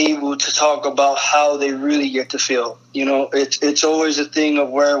be able to talk about how they really get to feel. It's always a thing of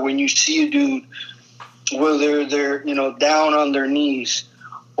where when you see a dude, whether they're down on their knees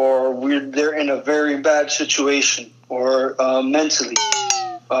or they're in a very bad situation or mentally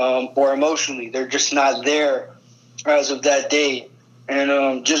or emotionally, they're just not there as of that day.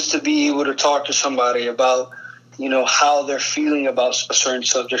 And just to be able to talk to somebody about how they're feeling about a certain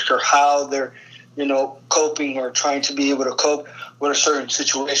subject or how they're coping or trying to be able to cope with a certain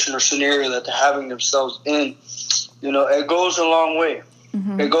situation or scenario that they're having themselves in, it goes a long way.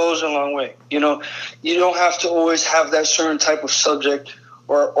 Mm-hmm. It goes a long way. You don't have to always have that certain type of subject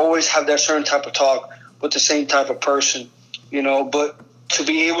or always have that certain type of talk with the same type of person, but to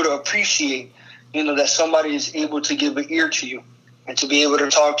be able to appreciate, that somebody is able to give an ear to you and to be able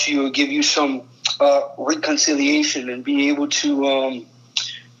to talk to you and give you some reconciliation and be able to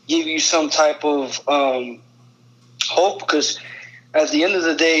give you some type of hope, because at the end of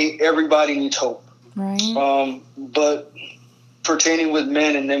the day, everybody needs hope. Right. But pertaining with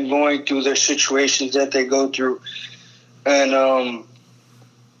men and them going through their situations that they go through, and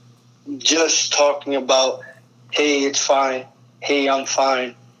just talking about, hey, it's fine, hey, I'm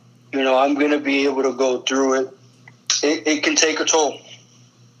fine, I'm going to be able to go through it. It can take a toll.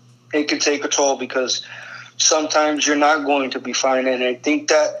 It can take a toll because sometimes you're not going to be fine. And I think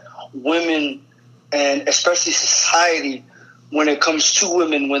that women, and especially society, when it comes to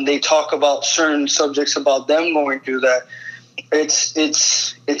women, when they talk about certain subjects about them going through that,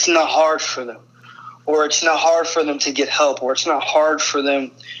 it's not hard for them. Or it's not hard for them to get help. Or it's not hard for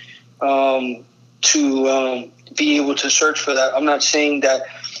them to be able to search for that. I'm not saying that,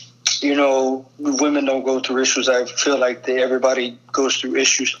 women don't go through issues. I feel like everybody goes through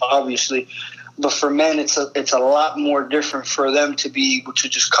issues, obviously. But for men, it's a lot more different for them to be able to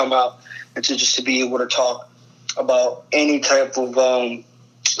just come out and to be able to talk about any type of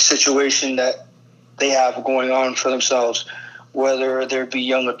situation that they have going on for themselves, whether there be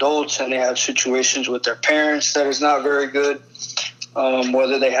young adults and they have situations with their parents that is not very good,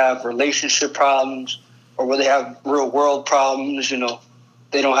 whether they have relationship problems or whether they have real world problems,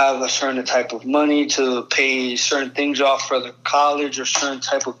 they don't have a certain type of money to pay certain things off for their college or certain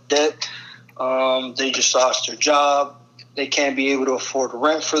type of debt. They just lost their job. They can't be able to afford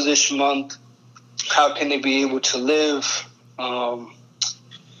rent for this month. How can they be able to live? And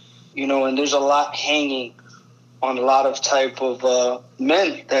there's a lot hanging on a lot of type of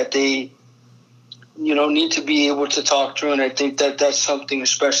men that they, need to be able to talk to. And I think that that's something,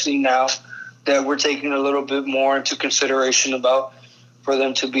 especially now, that we're taking a little bit more into consideration about, for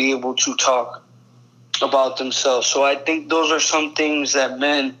them to be able to talk about themselves. So I think those are some things that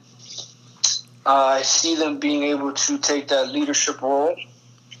men, I see them being able to take that leadership role.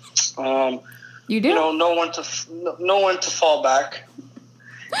 You do? No one to fall back.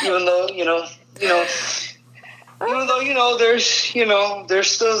 Even though, there's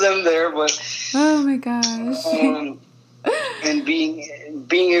still them there, but oh my gosh. And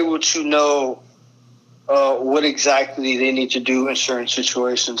being able to know what exactly they need to do in certain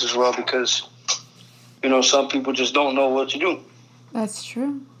situations as well, because some people just don't know what to do. That's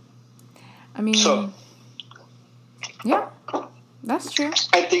true. I mean, yeah, that's true.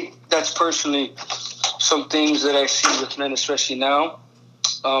 I think that's personally some things that I see with men, especially now,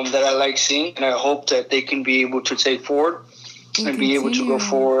 that I like seeing, and I hope that they can be able to take forward and be able to go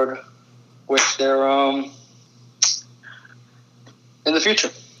forward with their in the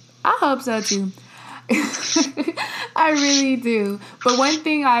future. I hope so too. I really do. But one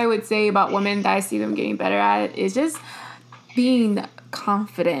thing I would say about women that I see them getting better at is just being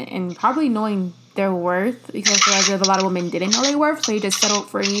confident and probably knowing their worth, because I feel like there's a lot of women didn't know their worth, so they just settled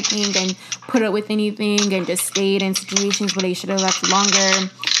for anything and put up with anything and just stayed in situations where they should have left longer.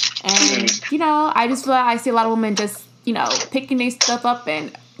 And, I just feel like I see a lot of women just, picking their stuff up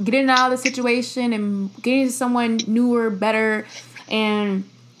and getting out of the situation and getting to someone newer, better, and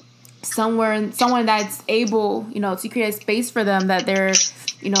someone that's able, to create a space for them that they're,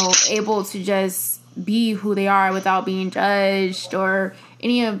 able to just be who they are without being judged or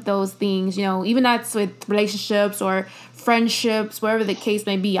any of those things. Even that's with relationships or friendships, wherever the case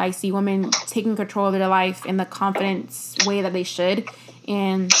may be. I see women taking control of their life in the confidence way that they should,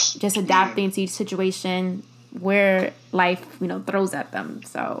 and just adapting to each situation where life, throws at them.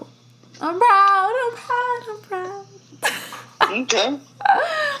 So I'm proud. Okay.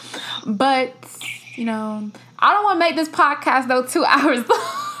 But, I don't want to make this podcast, though, 2 hours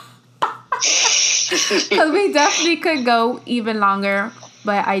long. Because we definitely could go even longer.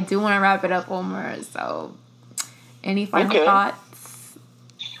 But I do want to wrap it up, Omar. So, any final thoughts?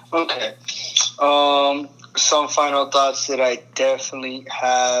 Okay. Some final thoughts that I definitely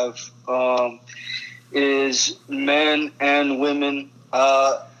have is men and women,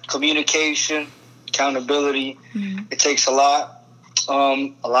 communication, accountability. Mm-hmm. It takes a lot.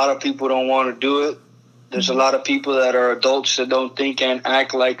 A lot of people don't want to do it. There's a lot of people that are adults that don't think and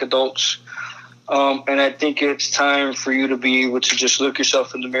act like adults. And I think it's time for you to be able to just look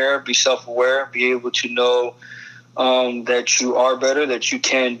yourself in the mirror, be self-aware, be able to know that you are better, that you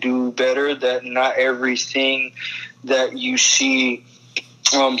can do better, that not everything that you see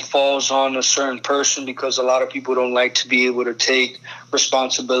falls on a certain person, because a lot of people don't like to be able to take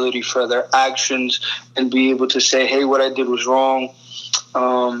responsibility for their actions and be able to say, hey, what I did was wrong,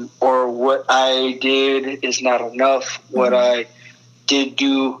 or what I did is not enough, what I did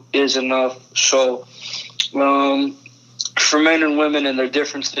do is enough. So for men and women and their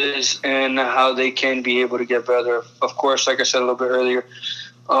differences and how they can be able to get better, of course, like I said a little bit earlier,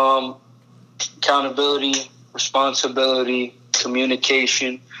 accountability, responsibility,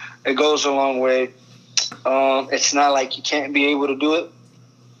 communication, it goes a long way. It's not like you can't be able to do it.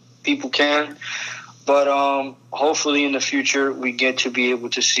 People can. But hopefully in the future we get to be able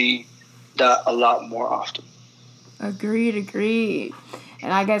to see that a lot more often. Agreed. And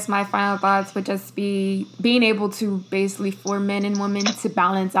And I guess my final thoughts would just be being able to basically, for men and women, to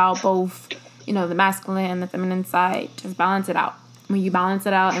balance out both, the masculine and the feminine side. Just balance it out. When you balance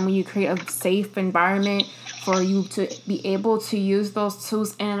it out and when you create a safe environment for you to be able to use those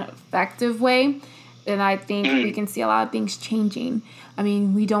tools in an effective way, then I think we can see a lot of things changing. I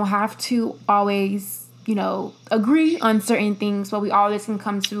mean, we don't have to always, agree on certain things, but we always can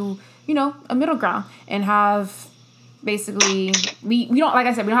come to, a middle ground and have basically, we don't, like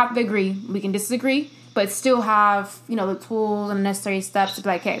I said, we don't have to agree. We can disagree, but still have, the tools and the necessary steps to be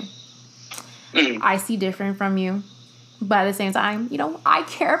like, hey, I see different from you. But at the same time, I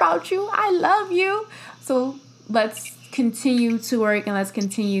care about you. I love you. So let's continue to work and let's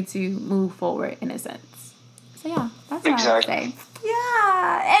continue to move forward in a sense. So yeah, that's what I would say.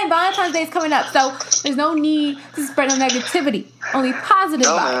 Yeah. And Valentine's Day is coming up. So there's no need to spread no negativity. Only positive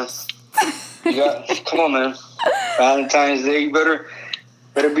vibes. Come on, man. Valentine's Day, you better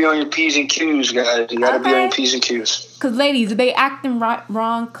be on your P's and Q's, guys. You gotta be on your P's and Q's. Because ladies, if they acting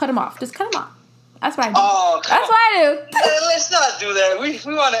wrong, cut them off. Just cut them off. That's what I do. Oh, that's what I do. Hey, let's not do that. We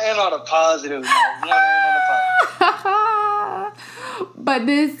want to end on a positive. But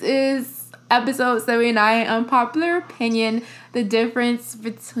this is episode 79, Unpopular Opinion, the difference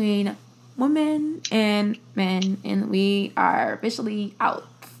between women and men. And we are officially out.